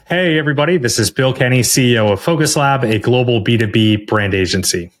Hey, everybody. This is Bill Kenny, CEO of Focus Lab, a global B2B brand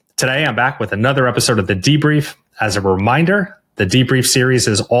agency. Today, I'm back with another episode of The Debrief. As a reminder, the Debrief series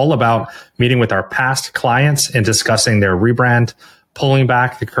is all about meeting with our past clients and discussing their rebrand, pulling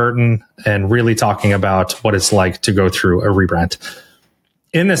back the curtain, and really talking about what it's like to go through a rebrand.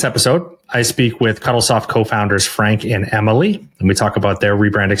 In this episode, I speak with Cuddlesoft co-founders Frank and Emily, and we talk about their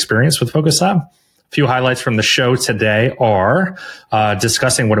rebrand experience with Focus Lab. A few highlights from the show today are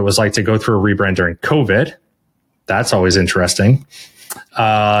discussing what it was like to go through a rebrand during COVID. That's always interesting.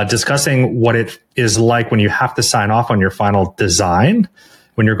 Discussing what it is like when you have to sign off on your final design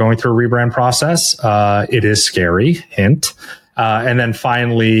when you're going through a rebrand process. It is scary, hint. And then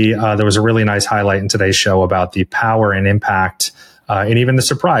finally, there was a really nice highlight in today's show about the power and impact and even the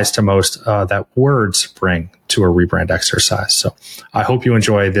surprise to most that words bring to a rebrand exercise. So I hope you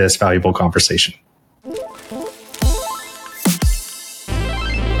enjoy this valuable conversation.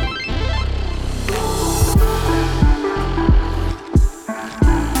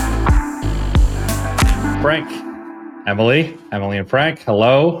 Frank, Emily and Frank,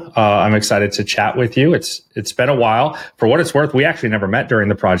 hello. I'm excited to chat with you. It's been a while. For what it's worth, we actually never met during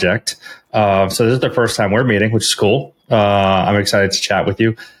the project. So this is the first time we're meeting, which is cool. I'm excited to chat with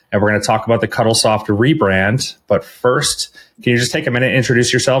you. And we're going to talk about the Cuddlesoft rebrand. But first, can you just take a minute,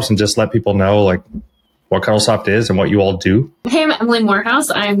 introduce yourselves, and just let people know like what Cuddlesoft is and what you all do? Hey, I'm Emily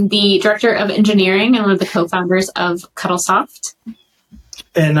Morehouse. I'm the Director of Engineering and one of the co-founders of Cuddlesoft.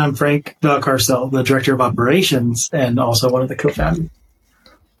 And I'm Frank Valcarcel, the Director of Operations and also one of the co-founders.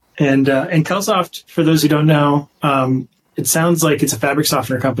 And Cuddlesoft, for those who don't know, it sounds like it's a fabric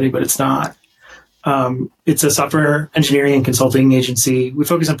softener company, but it's not. It's a software engineering and consulting agency. We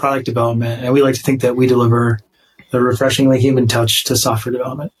focus on product development, and we like to think that we deliver the refreshingly human touch to software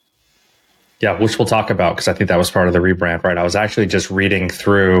development. Yeah, which we'll talk about because I think that was part of the rebrand, right? I was actually just reading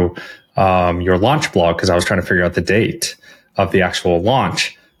through your launch blog because I was trying to figure out the date of the actual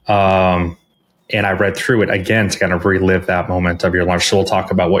launch. And I read through it again to kind of relive that moment of your launch. So we'll talk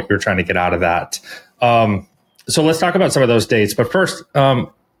about what you're trying to get out of that. So let's talk about some of those dates. But first,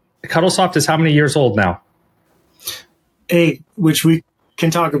 Cuddlesoft is how many years old now? 8, which we can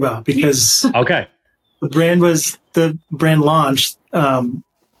talk about because okay. The brand launch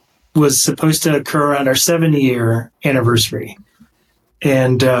was supposed to occur around our 7-year anniversary.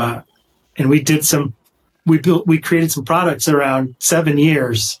 And we did we created some products around 7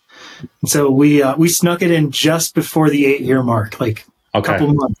 years. And so we snuck it in just before the 8-year mark, like a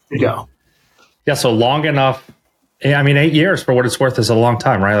couple months ago. Yeah. So long enough. I mean, 8 years for what it's worth is a long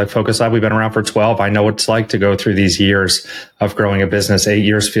time, right? Like Focus Lab, we've been around for 12. I know what it's like to go through these years of growing a business. 8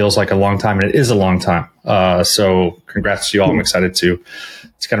 years feels like a long time, and it is a long time. So congrats to you all. I'm excited to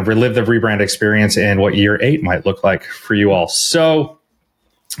kind of relive the rebrand experience and what year 8 might look like for you all. So,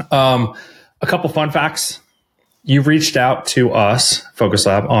 a couple fun facts. You reached out to us, Focus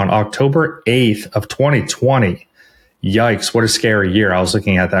Lab, on October 8th of 2020. Yikes, what a scary year. I was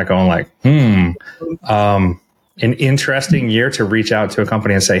looking at that going like, an interesting year to reach out to a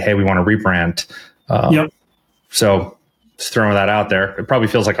company and say, hey, we want to rebrand. Yep. So just throwing that out there. It probably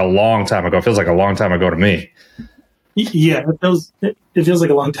feels like a long time ago. It feels like a long time ago to me. Yeah, it feels like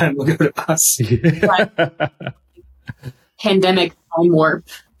a long time ago to us. Pandemic time warp,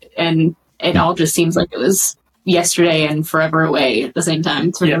 and it all just seems like it was yesterday and forever away at the same time.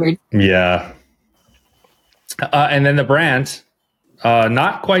 It's really weird. Yeah. And then the brand,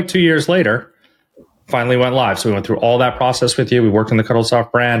 not quite 2 years later, finally went live. So we went through all that process with you. We worked on the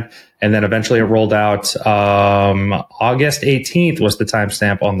Cuddlesoft brand, and then eventually it rolled out. August 18th was the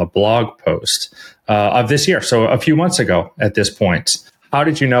timestamp on the blog post of this year. So a few months ago at this point. How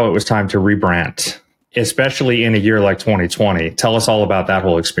did you know it was time to rebrand, especially in a year like 2020? Tell us all about that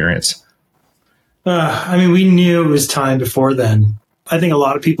whole experience. I mean, we knew it was time before then. I think a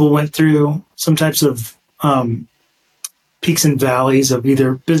lot of people went through some types of peaks and valleys of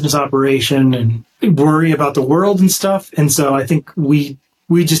either business operation and worry about the world and stuff. And so I think we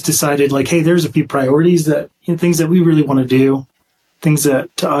just decided like, hey, there's a few priorities that things that we really want to do, things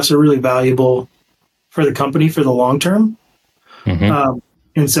that to us are really valuable for the company for the long term. Mm-hmm.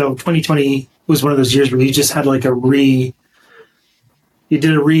 And so 2020 was one of those years where you just had like you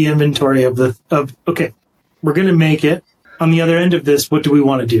did a re-inventory of okay, we're going to make it. On the other end of this, what do we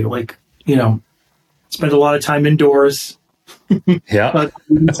want to do? Like, spend a lot of time indoors. Yeah.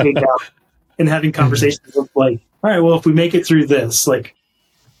 And having conversations of like, all right, well, if we make it through this, like,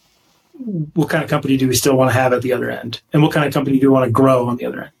 what kind of company do we still want to have at the other end? And what kind of company do we want to grow on the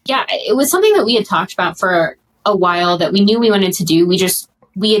other end? Yeah, it was something that we had talked about for a while that we knew we wanted to do. We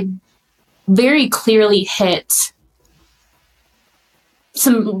had very clearly hit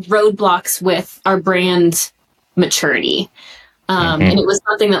some roadblocks with our brand maturity. And it was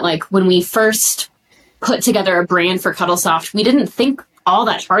something that, like, when we first put together a brand for Cuddlesoft, we didn't think all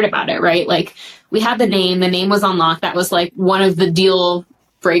that hard about it, right? Like, we had the name was unlocked. That was like one of the deal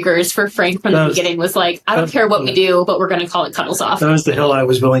breakers for Frank from the beginning, was like, I don't care what we do, but we're going to call it Cuddlesoft. That was the hill I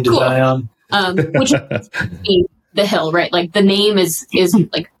was willing to die on. Which is the hill, right? Like, the name is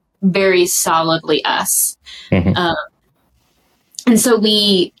like very solidly us. And so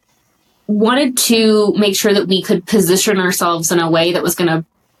we wanted to make sure that we could position ourselves in a way that was going to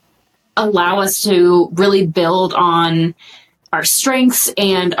allow us to really build on our strengths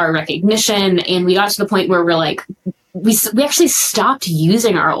and our recognition. And we got to the point where we're like, we actually stopped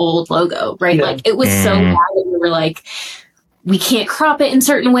using our old logo, right? Yeah. Like, it was so bad that we were like, we can't crop it in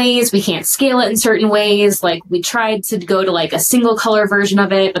certain ways. We can't scale it in certain ways. Like, we tried to go to like a single color version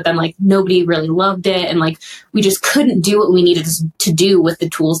of it, but then like nobody really loved it. And like, we just couldn't do what we needed to do with the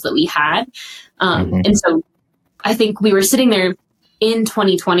tools that we had. And so I think we were sitting there in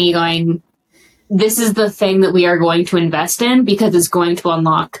 2020 going, this is the thing that we are going to invest in, because it's going to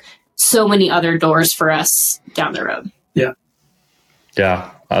unlock so many other doors for us down the road. Yeah. Yeah.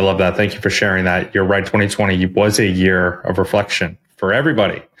 I love that. Thank you for sharing that. You're right. 2020 was a year of reflection for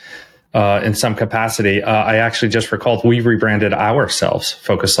everybody in some capacity. I actually just recalled we rebranded ourselves,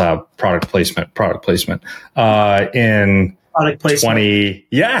 Focus Lab product placement in Product placement. 20.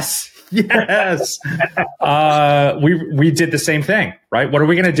 Yes. We did the same thing, right? What are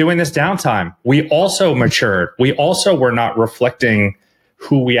we going to do in this downtime? We also matured. We also were not reflecting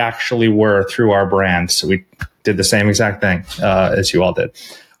who we actually were through our brand. So we did the same exact thing as you all did.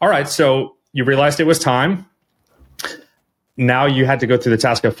 All right. So you realized it was time. Now you had to go through the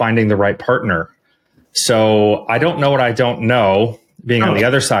task of finding the right partner. So I don't know what I don't know, being on the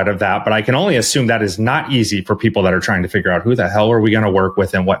other side of that, but I can only assume that is not easy for people that are trying to figure out who the hell are we going to work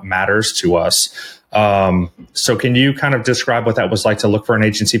with and what matters to us. So can you kind of describe what that was like to look for an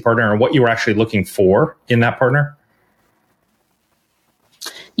agency partner and what you were actually looking for in that partner?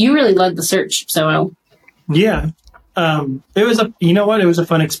 You really led the search, so Yeah. It was it was a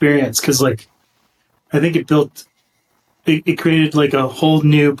fun experience, because like, I think it created like a whole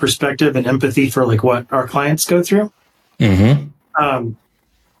new perspective and empathy for like what our clients go through. And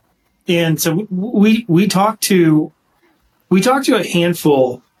so we talked to a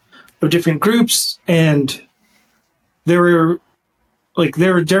handful of different groups, and there were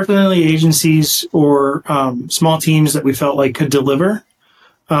definitely agencies or small teams that we felt like could deliver.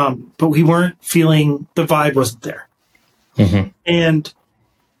 But we weren't feeling, the vibe wasn't there. And,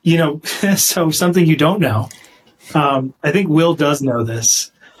 so something you don't know, I think Will does know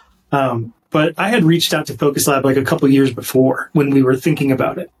this. But I had reached out to Focus Lab like a couple of years before when we were thinking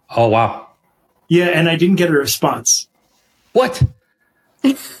about it. Oh, wow. Yeah. And I didn't get a response. What?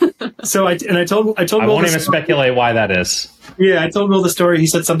 So I told I Will won't even speculate why that is. Yeah. I told Will the story. He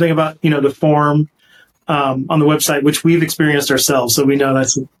said something about, the form on the website, which we've experienced ourselves. So we know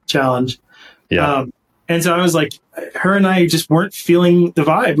that's a challenge. Yeah. And so I was like, her and I just weren't feeling the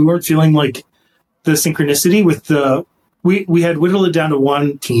vibe. We weren't feeling like the synchronicity with we had whittled it down to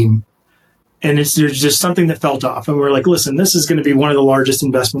one team, and there's just something that felt off. And we're like, listen, this is going to be one of the largest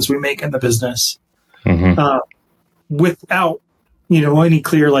investments we make in the business, without, any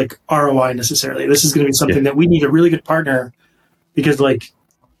clear like ROI necessarily. This is going to be something that we need a really good partner, because like,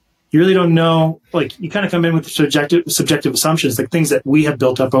 you really don't know, like you kind of come in with subjective assumptions, like things that we have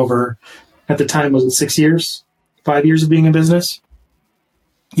built up over, at the time, was it 5 years of being in business?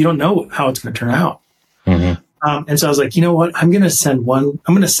 You don't know how it's going to turn out. And so I was like, you know what? I'm going to send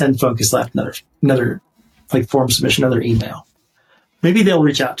Focus Lab another like form submission, another email. Maybe they'll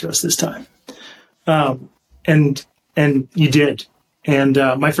reach out to us this time. And you did. And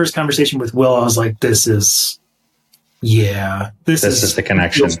my first conversation with Will, I was like, this is the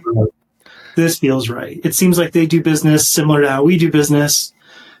connection. This feels right. It seems like they do business similar to how we do business.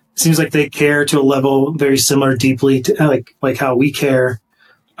 It seems like they care to a level very similar, deeply to like how we care.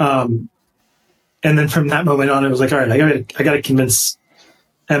 And then from that moment on, it was like, all right, I got to convince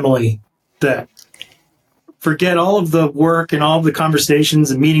Emily that forget all of the work and all of the conversations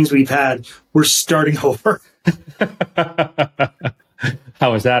and meetings we've had. We're starting over.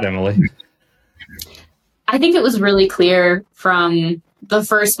 How was that, Emily? I think it was really clear from the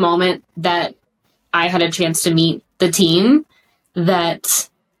first moment that I had a chance to meet the team that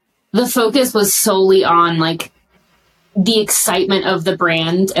the focus was solely on like the excitement of the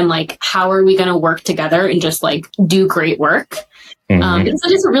brand and like, how are we going to work together and just like do great work.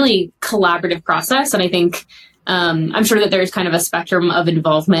 It's a really collaborative process. And I think, I'm sure that there's kind of a spectrum of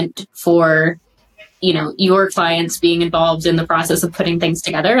involvement for your clients being involved in the process of putting things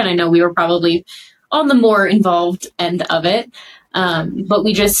together. And I know we were probably on the more involved end of it. But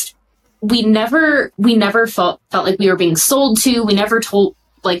we never felt like we were being sold to. We never felt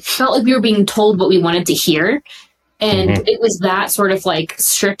like we were being told what we wanted to hear. And it was that sort of like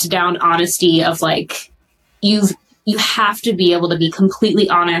stripped down honesty of like, you have to be able to be completely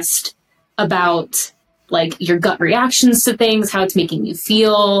honest about like your gut reactions to things, how it's making you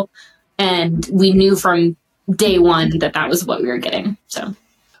feel. And we knew from day one that was what we were getting. So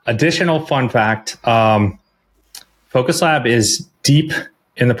additional fun fact, Focus Lab is deep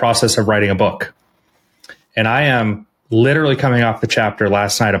in the process of writing a book. And I am literally coming off the chapter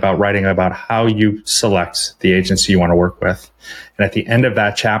last night about writing about how you select the agency you want to work with. And at the end of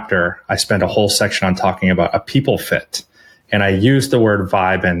that chapter, I spent a whole section on talking about a people fit. And I used the word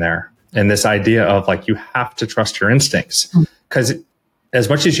vibe in there. And this idea of like, you have to trust your instincts. Because as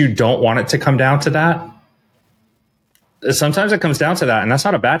much as you don't want it to come down to that, sometimes it comes down to that. And that's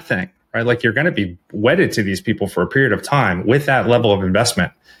not a bad thing, right? Like you're going to be wedded to these people for a period of time with that level of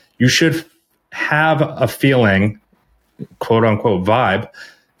investment. You should have a feeling, quote unquote, vibe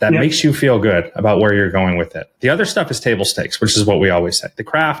that makes you feel good about where you're going with it. The other stuff is table stakes, which is what we always say. The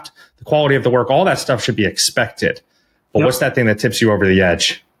craft, the quality of the work, all that stuff should be expected. But what's that thing that tips you over the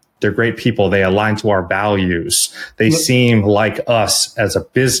edge? They're great people. They align to our values. They seem like us as a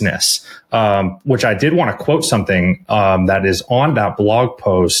business, which I did want to quote something that is on that blog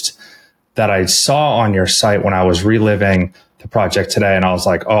post that I saw on your site when I was reliving the project today. And I was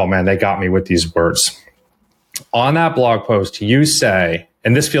like, oh man, they got me with these words. On that blog post, you say,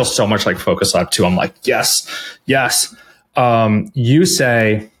 and this feels so much like Focus Lab too. I'm like, yes. You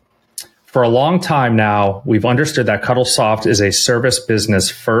say, for a long time now, we've understood that Cuddlesoft is a service business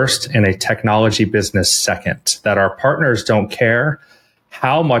first and a technology business second, that our partners don't care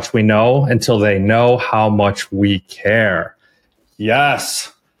how much we know until they know how much we care.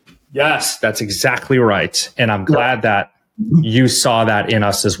 Yes, that's exactly right. And I'm glad that you saw that in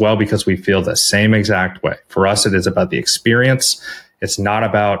us as well, because we feel the same exact way. For us, it is about the experience. It's not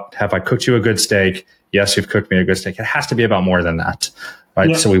about, have I cooked you a good steak? Yes, you've cooked me a good steak. It has to be about more than that.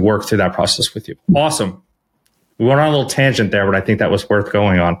 Right. Yeah. So we work through that process with you. Awesome. We went on a little tangent there, but I think that was worth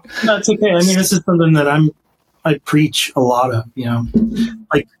going on. No, it's okay. I mean, this is something that I preach a lot of,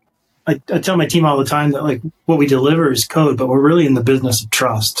 like I tell my team all the time that like what we deliver is code, but we're really in the business of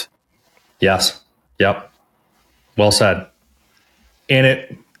trust. Yes. Yep. Well said.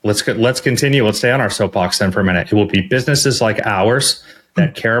 And let's continue. Let's stay on our soapbox then for a minute. It will be businesses like ours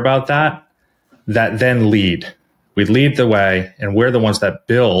that care about that then lead. We lead the way, and we're the ones that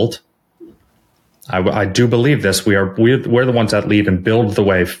build. I do believe this. We're the ones that lead and build the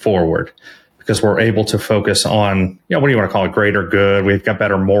way forward, because we're able to focus on, what do you want to call it? Greater good. We've got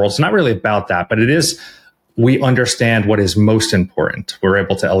better morals. It's not really about that, but it is, we understand what is most important. We're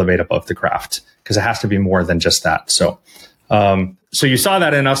able to elevate above the craft because it has to be more than just that. So you saw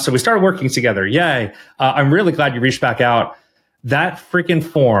that in us. So we started working together. Yay. I'm really glad you reached back out. That freaking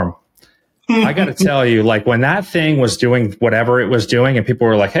form, I got to tell you, like when that thing was doing whatever it was doing and people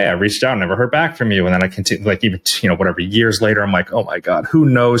were like, hey, I reached out, never heard back from you. And then I continued, like even, whatever, years later, I'm like, oh my God, who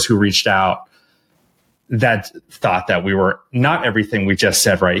knows who reached out that thought that we were not everything we just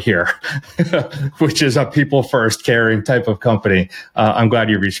said right here, which is a people first caring type of company. I'm glad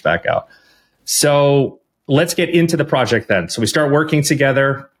you reached back out. So let's get into the project then. So we start working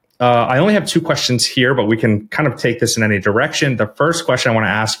together. I only have 2 questions here, but we can kind of take this in any direction. The first question I want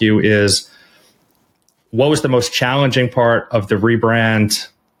to ask you is, what was the most challenging part of the rebrand?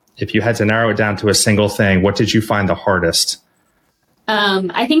 If you had to narrow it down to a single thing, what did you find the hardest?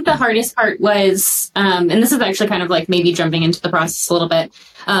 I think the hardest part was, and this is actually kind of like maybe jumping into the process a little bit.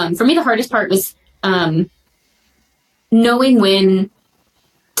 For me, the hardest part was knowing when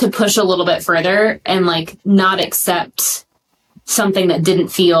to push a little bit further and like not accept something that didn't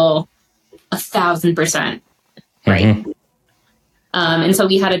feel 1,000% right. Mm-hmm. And so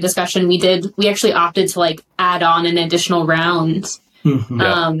we had a discussion. We actually opted to like add on an additional round. Mm-hmm.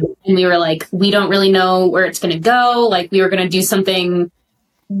 And we were like, we don't really know where it's going to go. Like we were going to do something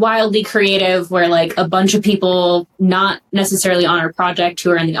wildly creative where like a bunch of people not necessarily on our project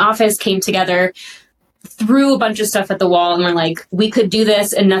who are in the office came together, threw a bunch of stuff at the wall, and we're like, we could do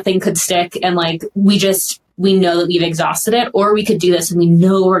this and nothing could stick. And like, we know that we've exhausted it, or we could do this and we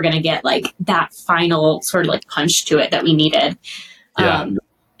know we're going to get like that final sort of like punch to it that we needed. Yeah.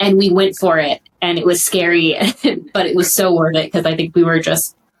 And we went for it, and it was scary, but it was so worth it because I think we were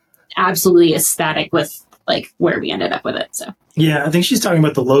just absolutely ecstatic with like where we ended up with it. So yeah, I think she's talking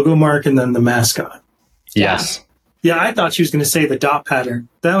about the logo mark and then the mascot. Yes. Yeah, I thought she was going to say the dot pattern.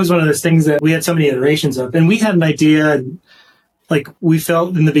 That was one of those things that we had so many iterations of. And we had an idea, and like we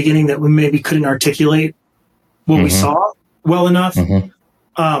felt in the beginning that we maybe couldn't articulate what we saw well enough.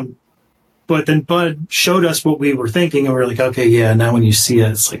 But then Bud showed us what we were thinking, and we were like, okay, yeah, now when you see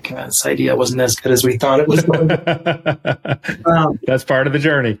it, it's like, this idea wasn't as good as we thought it was going to be. That's part of the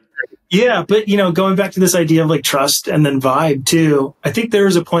journey. Yeah, but, going back to this idea of like trust and then vibe too, I think there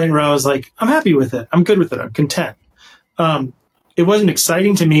was a point where I was like, I'm happy with it. I'm good with it. I'm content. It wasn't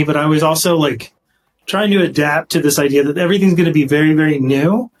exciting to me, but I was also like trying to adapt to this idea that everything's going to be very, very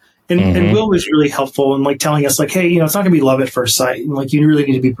new. And Will was really helpful in like telling us like, hey, it's not going to be love at first sight. And like, you really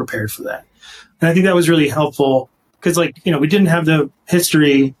need to be prepared for that. And I think that was really helpful because like, we didn't have the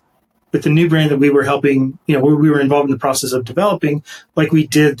history with the new brand that we were helping, where we were involved in the process of developing like we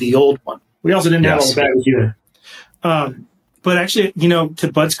did the old one. We also didn't have all the baggage either. But actually,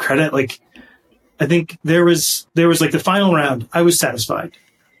 to Bud's credit, like, I think there was like the final round, I was satisfied.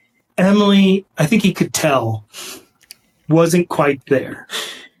 Emily, I think he could tell, wasn't quite there.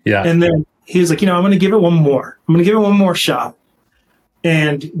 Yeah. And then he was like, I'm going to give it one more. I'm going to give it one more shot.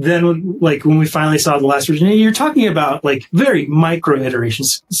 And then when we finally saw the last version, you're talking about like very micro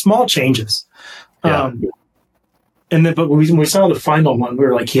iterations, small changes. Yeah. But when we saw the final one, we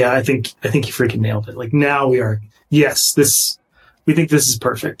were like, yeah, I think you freaking nailed it. Like now we think this is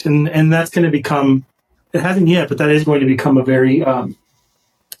perfect. And that's going to become, it hasn't yet, but that is going to become a very,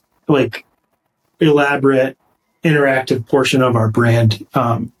 elaborate, interactive portion of our brand,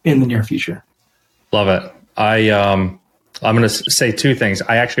 in the near future. Love it. I'm going to say two things.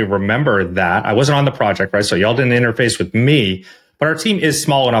 I actually remember that I wasn't on the project, right? So y'all didn't interface with me, but our team is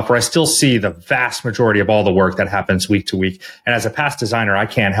small enough where I still see the vast majority of all the work that happens week to week. And as a past designer, I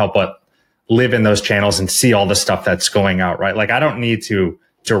can't help but live in those channels and see all the stuff that's going out, right? Like I don't need to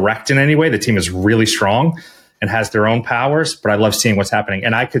direct in any way. The team is really strong and has their own powers, but I love seeing what's happening.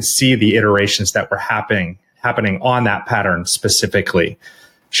 And I could see the iterations that were happening on that pattern specifically.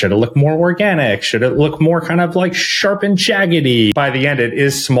 Should it look more organic? Should it look more kind of like sharp and jaggedy? By the end, it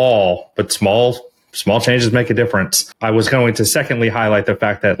is small, but small changes make a difference. I was going to secondly highlight the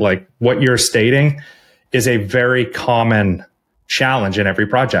fact that like what you're stating is a very common challenge in every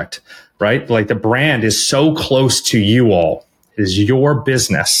project, right? Like the brand is so close to you all, is your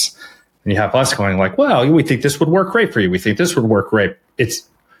business. And you have us going like, well, we think this would work great for you. We think this would work great.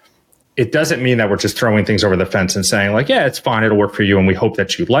 It doesn't mean that we're just throwing things over the fence and saying like, yeah, it's fine. It'll work for you. And we hope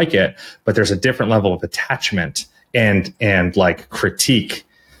that you like it. But there's a different level of attachment and like critique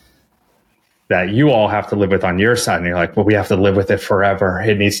that you all have to live with on your side. And you're like, well, we have to live with it forever.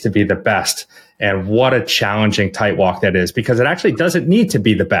 It needs to be the best. And what a challenging tight walk that is, because it actually doesn't need to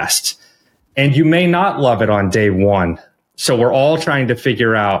be the best. And you may not love it on day one. So we're all trying to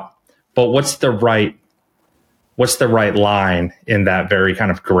figure out, but what's the right line in that very kind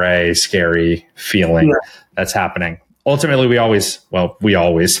of gray, scary feeling that's happening? Ultimately, we always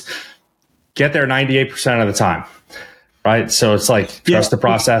get there 98% of the time, right? So it's like trust the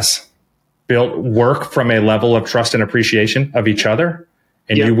process, work from a level of trust and appreciation of each other,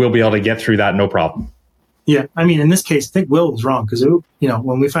 and you will be able to get through that no problem. Yeah. I mean, in this case, I think Will was wrong because,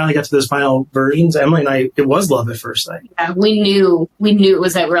 when we finally got to those final versions, Emily and I, it was love at first sight. Yeah, we knew it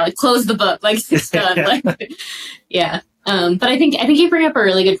was that we're like, close the book, like it's done. Like, yeah. But I think you bring up a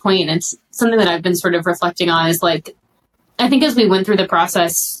really good point. And it's something that I've been sort of reflecting on is like, I think as we went through the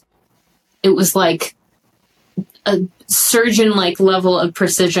process, it was like a surgeon-like level of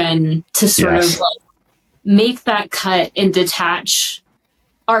precision to sort of like make that cut and detach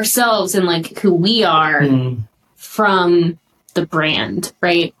ourselves and like who we are from the brand,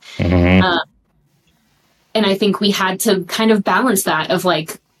 right? And I think we had to kind of balance that of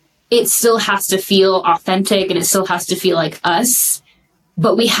like, it still has to feel authentic and it still has to feel like us,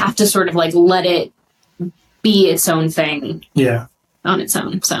 but we have to sort of like let it be its own thing on its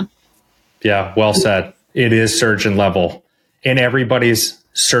own. So yeah, well said. It is surgeon level, and everybody's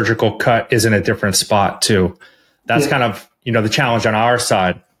surgical cut is in a different spot too. That's kind of, the challenge on our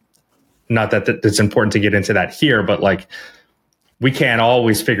side. Not that it's important to get into that here, but like we can't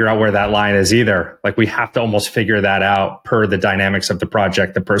always figure out where that line is either. Like we have to almost figure that out per the dynamics of the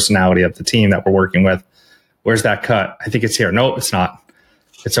project, the personality of the team that we're working with. Where's that cut? I think it's here. No, it's not.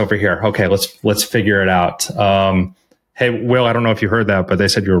 It's over here. Okay, let's figure it out. Hey, Will, I don't know if you heard that, but they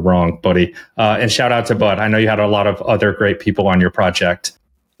said you were wrong, buddy. And shout out to Bud. I know you had a lot of other great people on your project.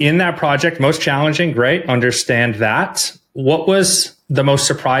 In that project, most challenging, great, understand that. What was the most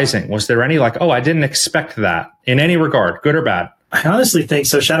surprising? Was there any like, I didn't expect that in any regard, good or bad? I honestly think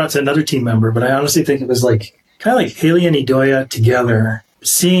so. Shout out to another team member, but I honestly think it was like kind of like Haley and Idoia together,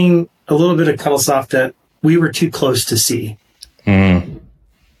 seeing a little bit of Cuddlesoft that we were too close to see. Mm.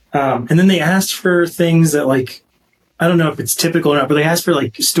 And then they asked for things that, like, I don't know if it's typical or not, but they asked for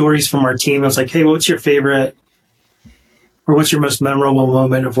like stories from our team. I was like, hey, what's your favorite or what's your most memorable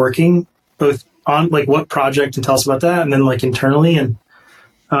moment of working both on like what project, and tell us about that. And then like internally. And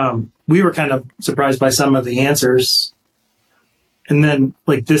we were kind of surprised by some of the answers. And then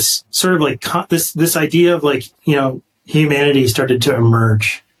like this sort of like this idea of like, you know, humanity started to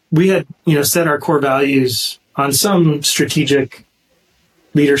emerge. We had, you know, set our core values on some strategic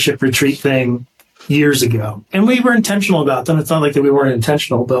leadership retreat thing years ago. And we were intentional about them. It's not like that we weren't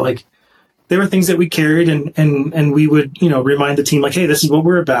intentional, but like there were things that we carried and we would, you know, remind the team like, hey, this is what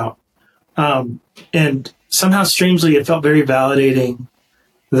we're about. And somehow strangely, it felt very validating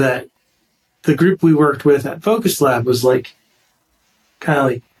that the group we worked with at Focus Lab was like, kind of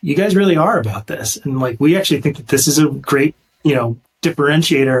like, you guys really are about this. And like, we actually think that this is a great, you know,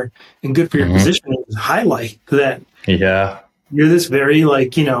 differentiator and good for your position to highlight that. Yeah. You're this very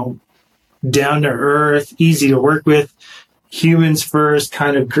like, you know, down to earth, easy to work with, humans first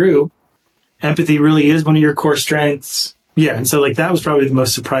kind of group. Empathy really is one of your core strengths. Yeah. And so like, that was probably the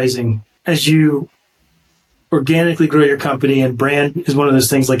most surprising as you organically grow your company, and brand is one of those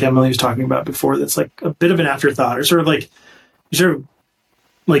things like Emily was talking about before. That's like a bit of an afterthought, or sort of like, you sort of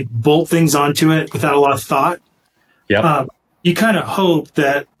like bolt things onto it without a lot of thought. Yeah. You kind of hope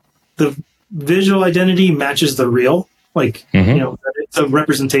that the visual identity matches the real, like, you know, it's a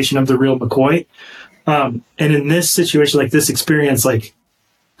representation of the real McCoy. And in this situation, like this experience, like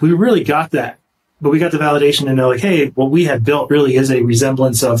we really got that, but we got the validation to know like, hey, what we had built really is a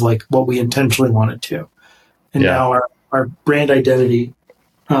resemblance of like what we intentionally wanted to. And now our brand identity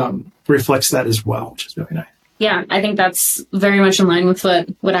reflects that as well, which is really nice. Yeah, I think that's very much in line with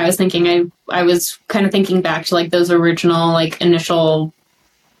what I was thinking. I was kind of thinking back to like those original like initial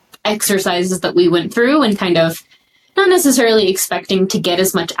exercises that we went through and kind of not necessarily expecting to get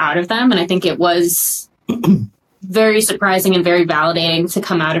as much out of them. And I think it was very surprising and very validating to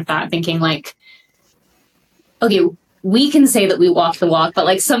come out of that thinking like, okay, we can say that we walk the walk, but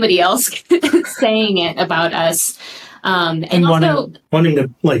like somebody else saying it about us. And also wanting to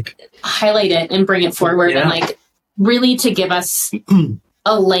like highlight it and bring it forward and like really to give us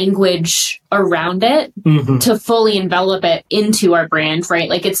a language around it to fully envelop it into our brand, right?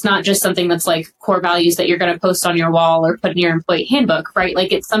 Like it's not just something that's like core values that you're going to post on your wall or put in your employee handbook, right?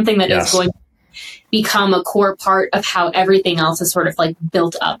 Like it's something that is going to become a core part of how everything else is sort of like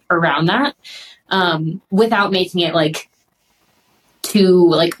built up around that, without making it like too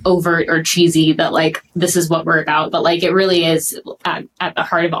like overt or cheesy that like this is what we're about, but like it really is at the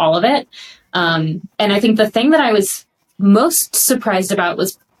heart of all of it. And I think the thing that I was most surprised about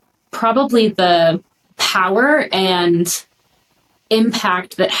was probably the power and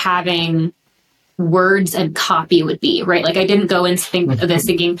impact that having words and copy would be, right? Like I didn't go into this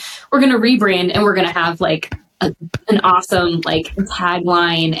thinking we're going to rebrand and we're going to have like an awesome like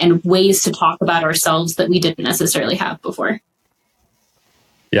tagline and ways to talk about ourselves that we didn't necessarily have before.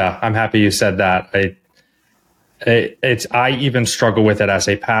 Yeah, I'm happy you said that. I even struggle with it as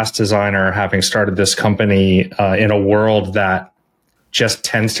a past designer, having started this company in a world that just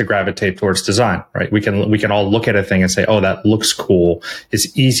tends to gravitate towards design, right? We can all look at a thing and say, oh, that looks cool.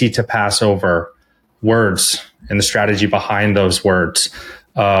 It's easy to pass over words and the strategy behind those words.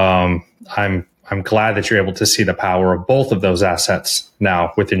 I'm glad that you're able to see the power of both of those assets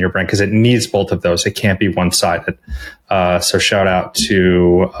now within your brand, because it needs both of those. It can't be one-sided. So shout out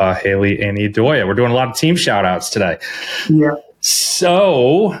to Haley and Edoya. We're doing a lot of team shout outs today. Yeah.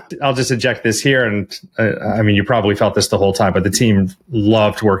 So I'll just inject this here. And I mean, you probably felt this the whole time, but the team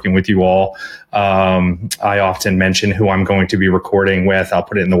loved working with you all. I often mention who I'm going to be recording with. I'll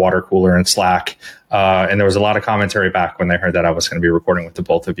put it in the water cooler in Slack. And there was a lot of commentary back when they heard that I was going to be recording with the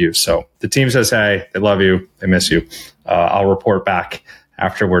both of you. So the team says, hey, they love you. They miss you. I'll report back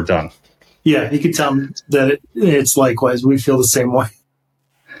after we're done. Yeah, you can tell them that it's likewise. We feel the same way.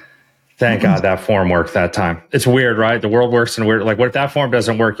 Thank God that form worked that time. It's weird, right? The world works in weird. Like, what if that form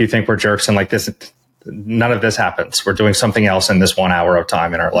doesn't work? You think we're jerks, and like this, none of this happens. We're doing something else in this 1 hour of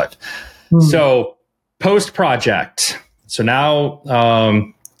time in our life. So post project. So now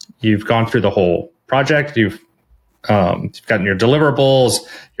you've gone through the whole project. You've gotten your deliverables.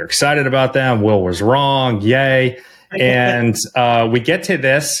 You're excited about them. Will was wrong. Yay. And we get to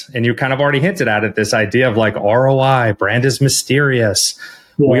this, and you kind of already hinted at it, this idea of like ROI, brand is mysterious.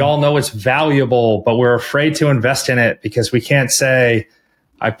 Yeah. We all know it's valuable, but we're afraid to invest in it because we can't say,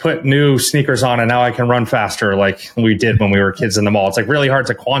 I put new sneakers on and now I can run faster like we did when we were kids in the mall. It's like really hard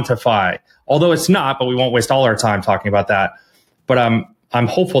to quantify, although it's not, but we won't waste all our time talking about that. But I'm I'm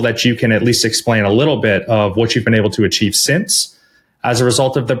hopeful that you can at least explain a little bit of what you've been able to achieve since as a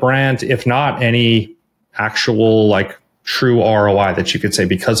result of the brand, if not any actual like true ROI that you could say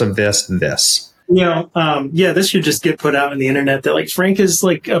because of this. This should just get put out on the internet that like Frank is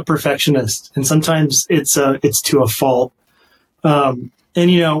like a perfectionist, and sometimes it's to a fault. And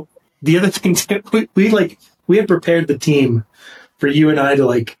the other thing we had prepared the team for you and I to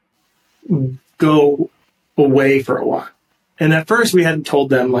like go away for a while. And at first we hadn't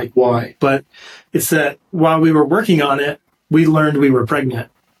told them like why, but it's that while we were working on it, we learned we were pregnant.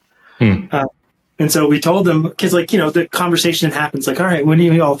 And so we told them, because the conversation happens like, all right, when are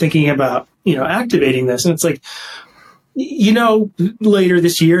you all thinking about, activating this? And it's like, later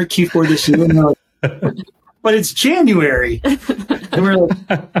this year, Q4 this year, and but it's January. And we're like,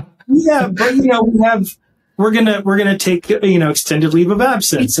 yeah, but we're gonna take extended leave of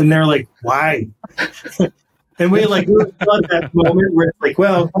absence. And they're like, why? And we were at that moment where it's like,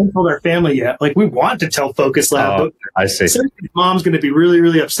 well, I haven't told our family yet. Like, we want to tell Focus Lab, but I see. Mom's going to be really,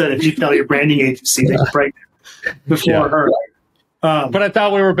 really upset if you tell your branding agency that you're pregnant before her. But I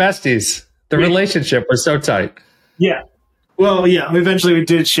thought we were besties. The relationship was so tight. Yeah. Well, yeah. Eventually, we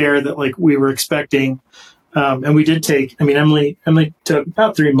did share that like we were expecting, and we did take. I mean, Emily took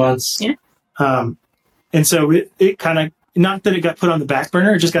about 3 months. Yeah. And so it kind of, not that it got put on the back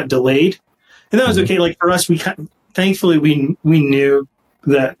burner, it just got delayed. And that was okay. Like for us, thankfully we knew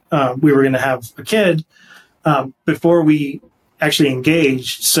that we were going to have a kid before we actually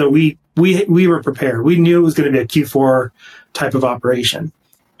engaged. So we were prepared. We knew it was going to be a Q4 type of operation.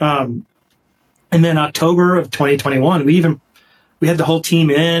 And then October of 2021, we had the whole team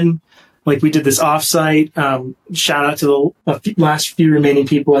in. Like we did this offsite. Shout out to the last few remaining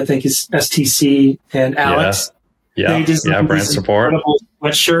people. I think is STC and Alex. Yeah, they designed brand support.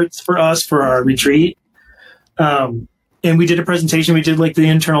 Sweatshirts for us for our retreat. And we did a presentation. We did like the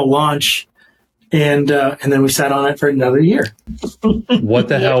internal launch, and then we sat on it for another year. What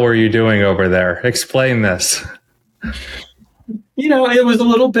the hell were you doing over there? Explain this. It was a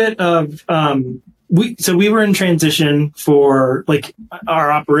little bit of we were in transition for like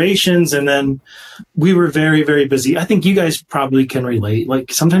our operations, and then we were very, very busy. I think you guys probably can relate.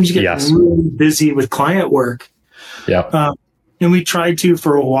 Like sometimes you get really busy with client work. Yeah. And we tried to,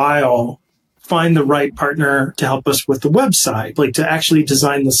 for a while, find the right partner to help us with the website, like to actually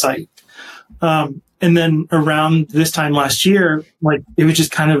design the site. And then around this time last year, like it was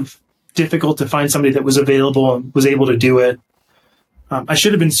just kind of difficult to find somebody that was available and was able to do it. I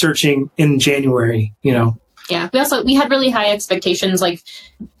should have been searching in January, Yeah. We had really high expectations, like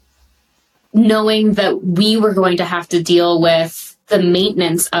knowing that we were going to have to deal with the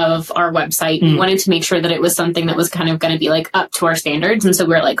maintenance of our website. We wanted to make sure that it was something that was kind of going to be like up to our standards. And so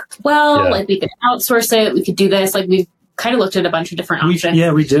we were like, like we could outsource it. We could do this. Like we've kind of looked at a bunch of different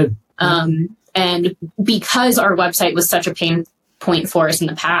options. We did. And because our website was such a pain point for us in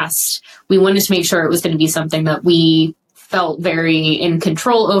the past, we wanted to make sure it was going to be something that we felt very in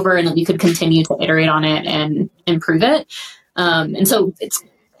control over and that we could continue to iterate on it and improve it. And so it's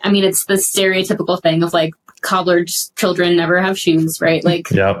the stereotypical thing of like cobbler's children never have shoes, right? Like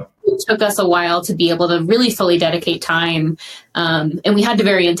it took us a while to be able to really fully dedicate time. And we had to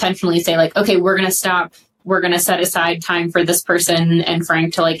very intentionally say like, okay, we're going to stop. We're going to set aside time for this person and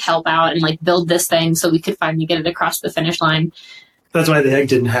Frank to like help out and like build this thing so we could finally get it across the finish line. That's why the egg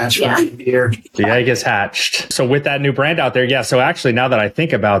didn't hatch for a year. The egg is hatched. So with that new brand out there, so actually now that I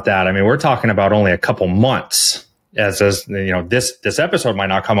think about that, I mean, we're talking about only a couple months. As this episode might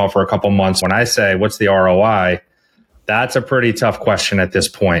not come out for a couple months. When I say what's the ROI, that's a pretty tough question at this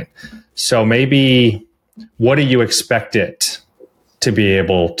point. So maybe what do you expect it to be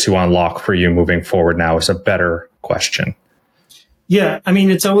able to unlock for you moving forward now is a better question. Yeah. I mean,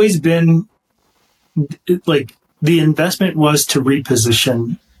 it's always been like the investment was to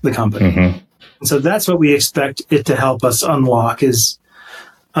reposition the company. Mm-hmm. And so that's what we expect it to help us unlock is,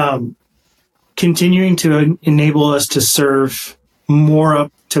 continuing to enable us to serve more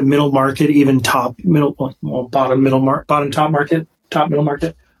up to middle market, even top middle, bottom top middle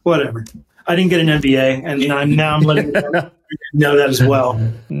market, whatever. I didn't get an MBA, and now I'm letting you know that as well.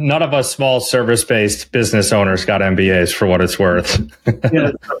 None of us small service-based business owners got MBAs for what it's worth.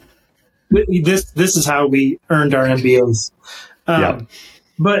 Yeah, this is how we earned our MBAs.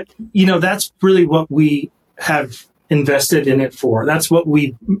 But that's really what we have invested in it for. That's why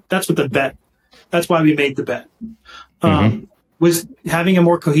we made the bet. Was having a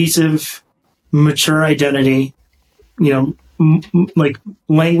more cohesive, mature identity, like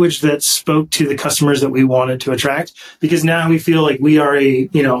language that spoke to the customers that we wanted to attract. Because now we feel like we are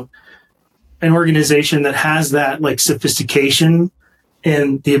an organization that has that like sophistication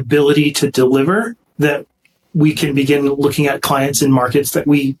and the ability to deliver that we can begin looking at clients in markets that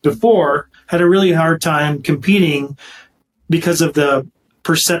we before had a really hard time competing because of the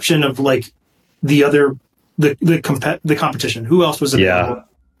perception of like the competition. Who else was available? Yeah.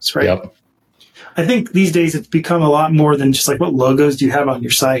 Right. Yep. I think these days it's become a lot more than just like what logos do you have on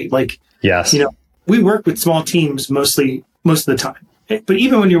your site. Like, yes, we work with small teams most of the time. But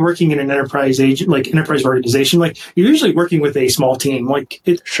even when you're working in an enterprise organization, like you're usually working with a small team. Like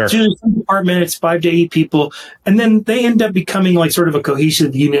it's usually some department, it's 5 to 8 people, and then they end up becoming like sort of a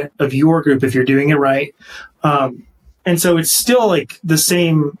cohesive unit of your group if you're doing it right. And so it's still like the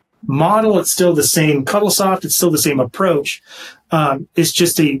same model, it's still the same Cuddlesoft, it's still the same approach. It's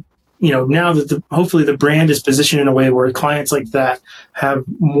just now that hopefully the brand is positioned in a way where clients like that have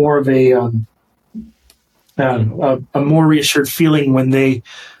more of a more reassured feeling when they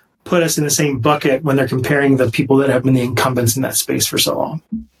put us in the same bucket when they're comparing the people that have been the incumbents in that space for so long.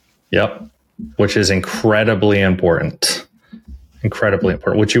 Yep. Which is incredibly important,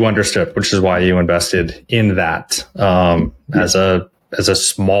 which you understood, which is why you invested in that as a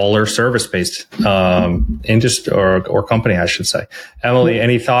smaller service-based industry or company, I should say. Emily,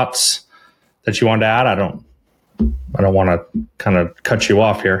 any thoughts that you want to add? I don't want to kind of cut you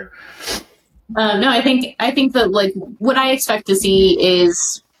off here. No, I think that like what I expect to see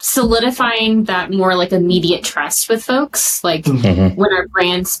is solidifying that more like immediate trust with folks. Like when our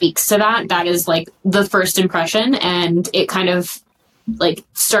brand speaks to that is like the first impression, and it kind of like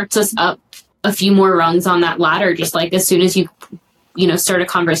starts us up a few more rungs on that ladder. Just like as soon as you start a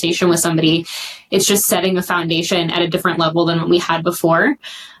conversation with somebody, it's just setting a foundation at a different level than what we had before.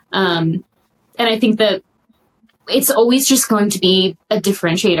 And I think that it's always just going to be a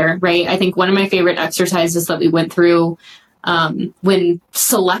differentiator, right? I think one of my favorite exercises that we went through when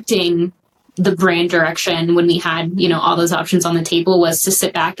selecting the brand direction, when we had, all those options on the table, was to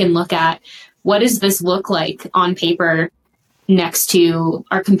sit back and look at what does this look like on paper next to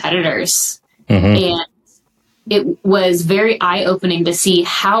our competitors. And it was very eye-opening to see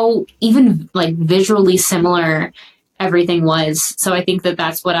how even like visually similar everything was. So I think that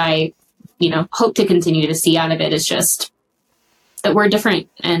that's what I hope to continue to see out of it, is just that we're different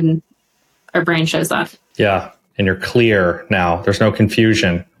and our brand shows that. Yeah. And you're clear now. There's no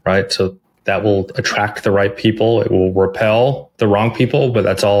confusion, right? So that will attract the right people. It will repel the wrong people, but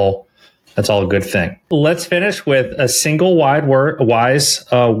that's all a good thing. Let's finish with a single wise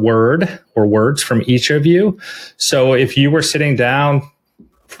word or words from each of you. So if you were sitting down,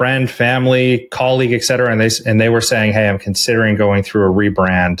 friend, family, colleague, et cetera, and they were saying, hey, I'm considering going through a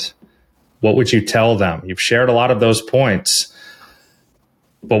rebrand, what would you tell them? You've shared a lot of those points,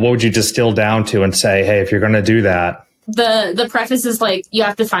 but what would you distill down to and say, hey, if you're going to do that? The preface is like, you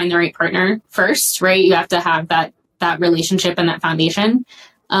have to find the right partner first, right? You have to have that relationship and that foundation.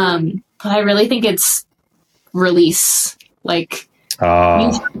 But I really think it's release. Like you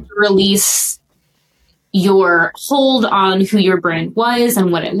have to release your hold on who your brand was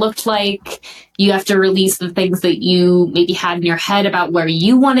and what it looked like. You have to release the things that you maybe had in your head about where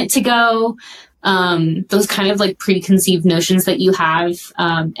you want it to go. Those kind of like preconceived notions that you have.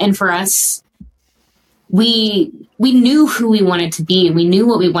 And for us, we knew who we wanted to be and we knew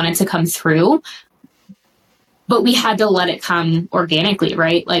what we wanted to come through, but we had to let it come organically,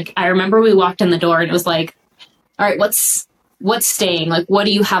 right? Like I remember we walked in the door and it was like, all right, what's staying? Like, what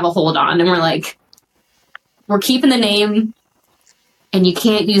do you have a hold on? And we're like, we're keeping the name and you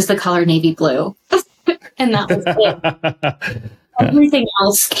can't use the color navy blue. And that was it. Everything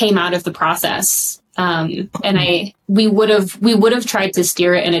else came out of the process. And we would have tried to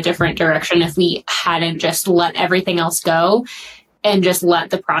steer it in a different direction if we hadn't just let everything else go and just let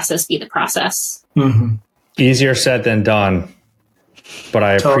the process be the process. Mm-hmm. Easier said than done. But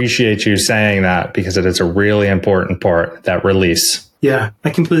I appreciate you saying that because it is a really important part, that release. Yeah,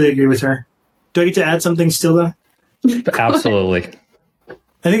 I completely agree with her. Do I get to add something still though? Absolutely.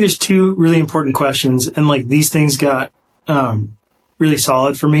 I think there's two really important questions, and like these things got really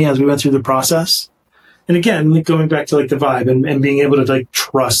solid for me as we went through the process. And again, like going back to like the vibe and being able to like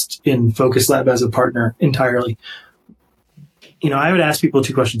trust in Focus Lab as a partner entirely. I would ask people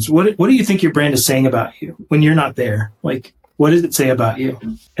two questions. What do you think your brand is saying about you when you're not there? Like, what does it say about you?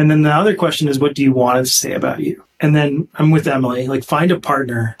 And then the other question is, what do you want it to say about you? And then I'm with Emily, like find a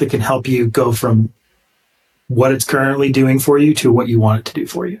partner that can help you go from what it's currently doing for you to what you want it to do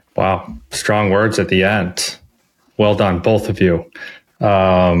for you. Wow. Strong words at the end. Well done, both of you.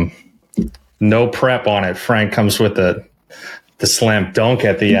 No prep on it. Frank comes with the slam dunk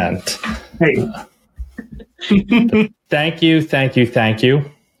at the end. Hey. Thank you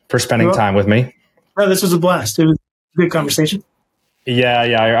for spending time with me. Oh, this was a blast. It was a good conversation.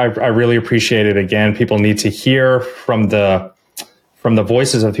 I really appreciate it. Again, people need to hear from the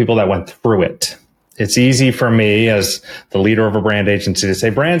voices of people that went through it. It's easy for me as the leader of a brand agency to say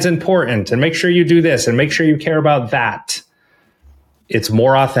brand's important and make sure you do this and make sure you care about that. It's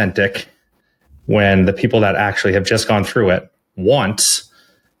more authentic when the people that actually have just gone through it once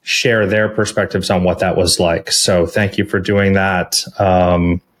share their perspectives on what that was like. So thank you for doing that.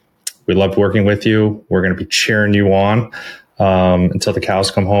 We loved working with you. We're going to be cheering you on until the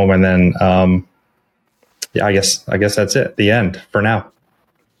cows come home. And then, I guess that's it. The end for now.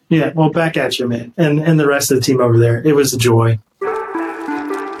 Yeah. Well, back at you, man. And the rest of the team over there. It was a joy.